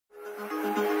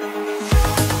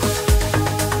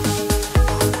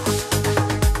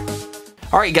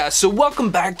Alright guys, so welcome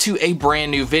back to a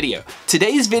brand new video.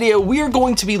 Today's video, we are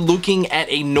going to be looking at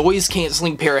a noise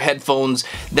canceling pair of headphones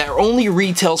that only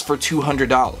retails for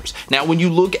 $200. Now when you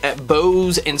look at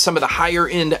Bose and some of the higher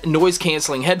end noise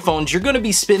canceling headphones, you're going to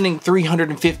be spending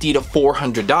 $350 to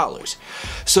 $400.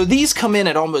 So these come in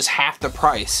at almost half the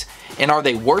price. And are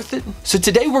they worth it? So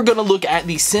today we're going to look at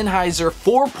the Sennheiser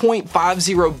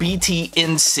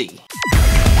 4.50BTNC.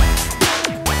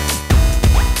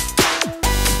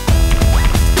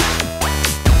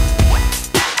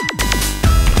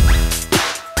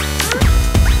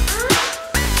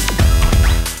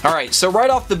 Alright, so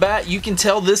right off the bat, you can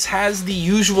tell this has the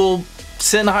usual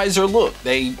Sennheiser look.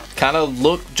 They kind of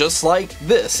look just like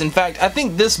this. In fact, I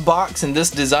think this box and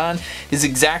this design is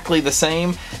exactly the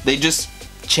same. They just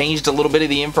changed a little bit of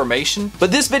the information. But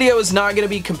this video is not going to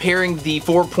be comparing the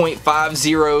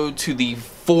 4.50 to the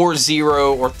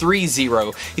 4.0 or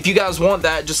 3.0. If you guys want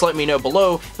that, just let me know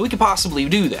below and we could possibly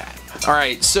do that.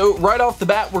 Alright, so right off the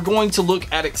bat, we're going to look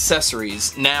at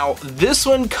accessories. Now, this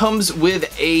one comes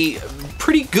with a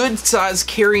pretty good size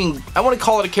carrying, I want to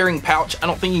call it a carrying pouch. I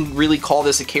don't think you can really call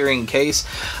this a carrying case.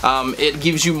 It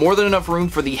gives you more than enough room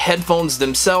for the headphones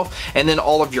themselves and then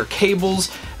all of your cables.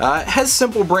 It has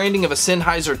simple branding of a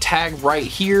Sennheiser tag right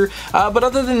here, but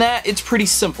other than that, it's pretty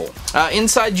simple.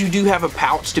 Inside, you do have a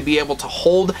pouch to be able to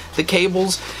hold the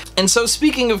cables. And so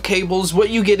speaking of cables, what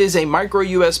you get is a micro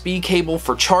USB cable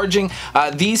for charging.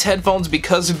 These headphones,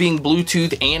 because of being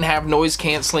Bluetooth and have noise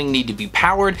canceling, need to be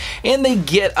powered, and they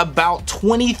get about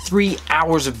 23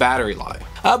 hours of battery life.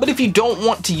 But if you don't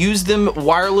want to use them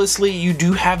wirelessly, you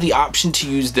do have the option to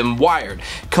use them wired.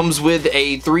 Comes with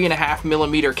a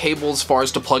 3.5mm cable as far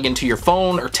as to plug into your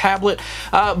phone or tablet.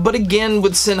 But again,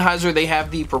 with Sennheiser, they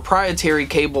have the proprietary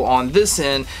cable on this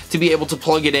end to be able to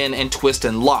plug it in and twist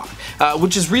and lock,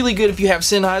 which is really good if you have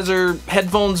Sennheiser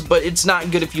headphones, but it's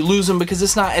not good if you lose them because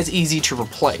it's not as easy to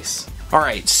replace.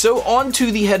 Alright, so on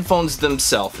to the headphones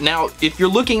themselves. Now, if you're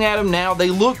looking at them now, they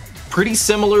look pretty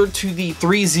similar to the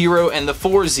 3.0 and the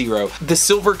 4.0. The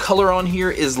silver color on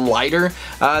here is lighter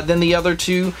than the other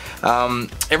two.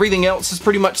 Everything else is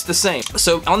pretty much the same.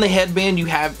 So on the headband, you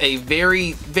have a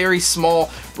very, very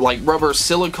small, like rubber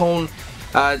silicone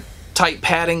type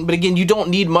padding, but again, you don't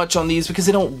need much on these because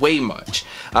they don't weigh much.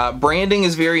 Branding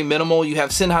is very minimal. You have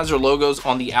Sennheiser logos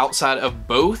on the outside of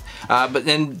both, but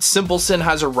then simple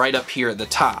Sennheiser right up here at the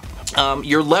top.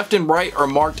 Your left and right are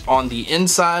marked on the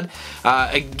inside.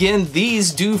 Again,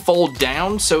 these do fold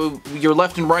down, so your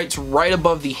left and right's right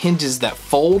above the hinges that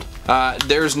fold.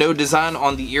 There's no design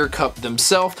on the ear cup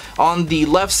themselves. On the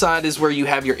left side is where you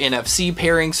have your NFC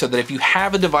pairing, so that if you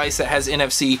have a device that has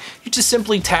NFC, you just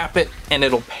simply tap it and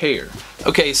it'll pair.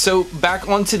 Okay, so back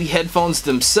onto the headphones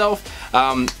themselves.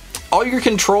 All your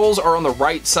controls are on the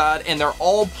right side and they're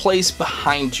all placed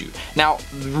behind you. Now,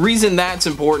 the reason that's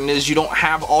important is you don't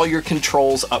have all your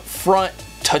controls up front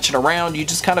touching around, you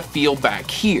just kind of feel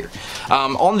back here.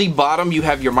 On the bottom, you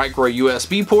have your micro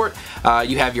USB port,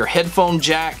 you have your headphone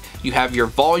jack, you have your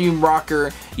volume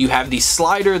rocker, you have the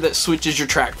slider that switches your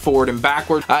track forward and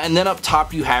backward, and then up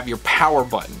top you have your power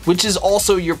button, which is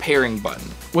also your pairing button.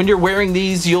 When you're wearing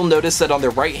these, you'll notice that on the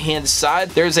right hand side,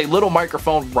 there's a little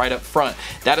microphone right up front.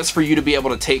 That is for you to be able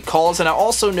to take calls, and I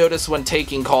also noticed when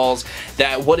taking calls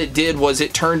that what it did was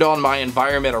it turned on my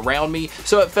environment around me,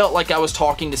 so it felt like I was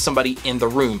talking to somebody in the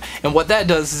room. And what that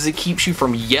does is it keeps you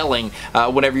from yelling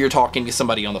whenever you're talking to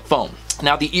somebody on the phone.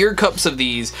 Now, the ear cups of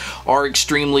these are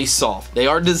extremely soft. They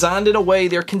are designed in a way,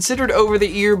 they're considered over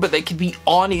the ear, but they can be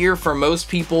on ear for most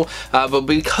people. But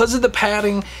because of the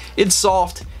padding, it's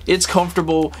soft, it's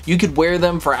comfortable, you could wear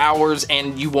them for hours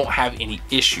and you won't have any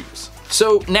issues.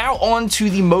 So now on to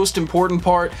the most important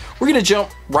part, we're gonna jump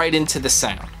right into the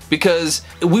sound. Because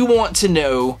we want to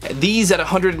know, these at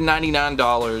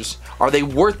 $199, are they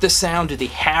worth the sound? Do they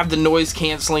have the noise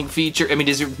canceling feature? I mean,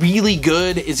 is it really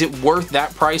good? Is it worth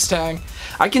that price tag?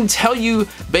 I can tell you,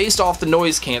 based off the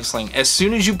noise canceling, as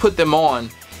soon as you put them on,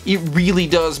 it really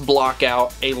does block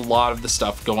out a lot of the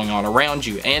stuff going on around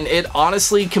you. And it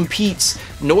honestly competes,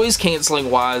 noise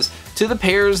canceling wise, to the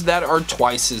pairs that are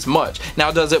twice as much.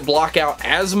 Now, does it block out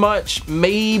as much?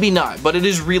 Maybe not, but it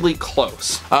is really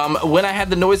close. When I had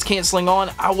the noise canceling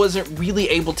on, I wasn't really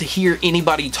able to hear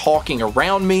anybody talking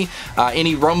around me,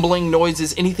 any rumbling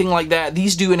noises, anything like that.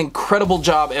 These do an incredible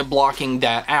job at blocking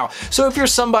that out. So if you're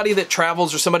somebody that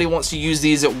travels or somebody wants to use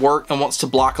these at work and wants to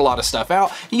block a lot of stuff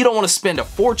out, and you don't want to spend a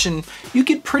fortune, you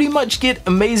could pretty much get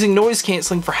amazing noise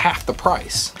canceling for half the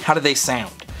price. How do they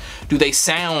sound? Do they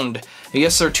sound,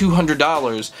 yes, they're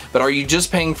 $200, but are you just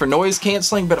paying for noise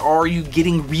canceling, but are you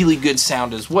getting really good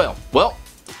sound as well? Well,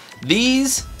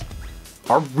 these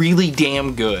are really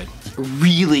damn good.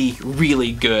 really,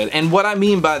 really good. And what I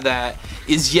mean by that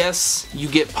is, yes, you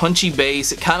get punchy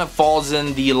bass. It kind of falls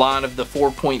in the line of the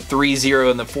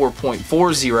 4.30 and the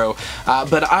 4.40,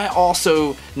 but I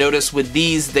also noticed with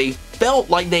these, they felt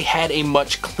like they had a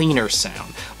much cleaner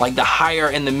sound. Like the higher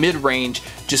and the mid-range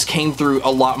just came through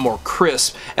a lot more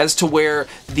crisp, as to where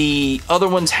the other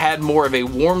ones had more of a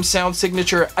warm sound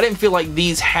signature. I didn't feel like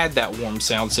these had that warm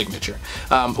sound signature.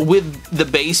 With the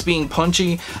bass being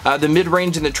punchy, the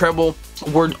mid-range and the treble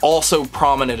were also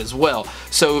prominent as well.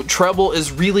 So treble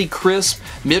is really crisp,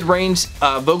 mid-range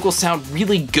vocals sound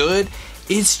really good.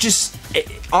 It's just,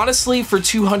 honestly, for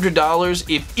 $200,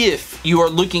 if you are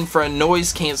looking for a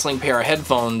noise canceling pair of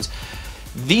headphones,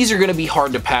 these are going to be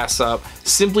hard to pass up,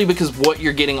 simply because what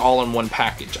you're getting all in one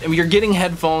package. I mean, you're getting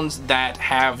headphones that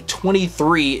have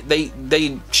 23,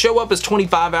 they show up as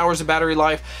 25 hours of battery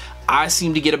life. I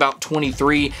seem to get about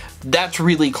 23. That's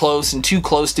really close, and too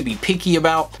close to be picky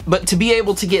about. But to be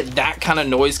able to get that kind of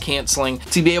noise canceling,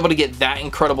 to be able to get that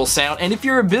incredible sound, and if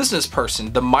you're a business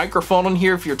person, the microphone on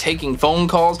here, if you're taking phone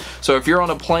calls, so if you're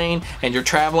on a plane and you're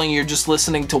traveling, you're just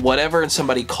listening to whatever and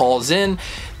somebody calls in,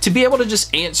 to be able to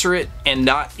just answer it and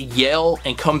not yell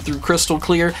and come through crystal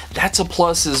clear, that's a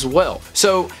plus as well.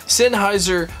 So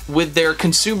Sennheiser, with their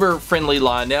consumer friendly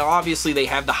line, now obviously they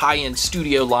have the high-end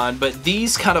studio line, but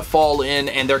these kind of fall in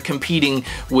and they're competing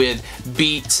with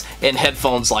Beats and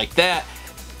headphones like that.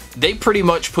 They pretty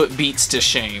much put Beats to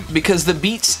shame, because the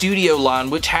Beats Studio line,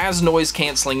 which has noise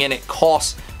canceling in it,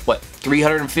 costs what,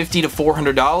 $350 to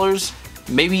 $400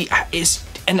 maybe,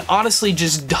 and honestly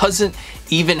just doesn't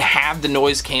even have the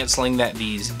noise canceling that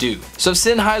these do. So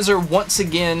Sennheiser, once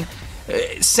again,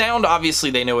 sound,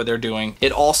 obviously they know what they're doing.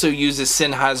 It also uses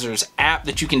Sennheiser's app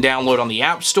that you can download on the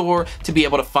App Store to be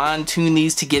able to fine tune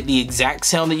these to get the exact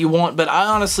sound that you want, but I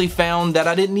honestly found that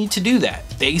I didn't need to do that.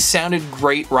 They sounded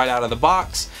great right out of the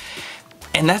box,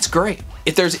 and that's great.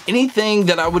 If there's anything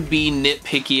that I would be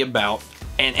nitpicky about,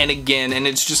 and again, and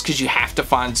it's just because you have to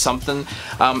find something,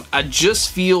 I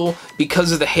just feel,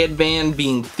 because of the headband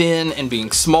being thin and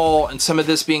being small, and some of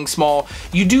this being small,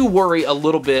 you do worry a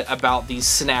little bit about these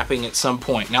snapping at some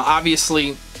point. Now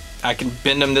obviously I can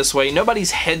bend them this way, nobody's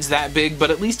head's that big,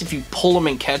 but at least if you pull them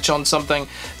and catch on something,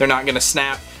 they're not going to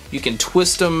snap. You can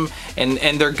twist them and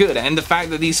they're good. And the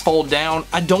fact that these fold down,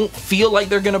 I don't feel like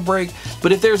they're going to break,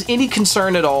 but if there's any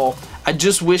concern at all, I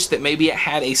just wish that maybe it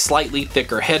had a slightly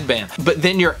thicker headband. But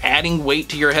then you're adding weight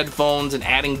to your headphones and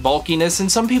adding bulkiness,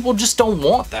 and some people just don't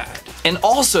want that. And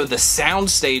also, the sound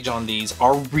stage on these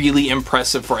are really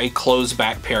impressive for a closed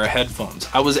back pair of headphones.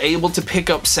 I was able to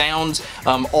pick up sounds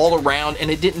all around,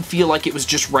 and it didn't feel like it was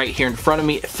just right here in front of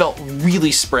me. It felt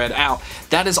really spread out.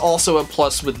 That is also a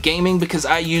plus with gaming, because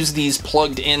I use these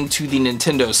plugged into the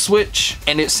Nintendo Switch,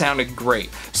 and it sounded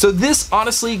great. So this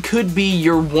honestly could be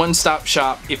your one-stop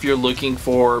shop if you're looking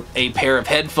for a pair of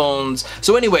headphones.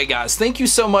 So anyway guys, thank you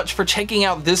so much for checking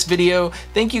out this video.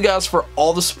 Thank you guys for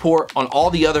all the support on all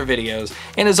the other videos,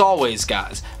 and as always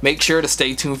guys, make sure to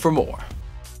stay tuned for more.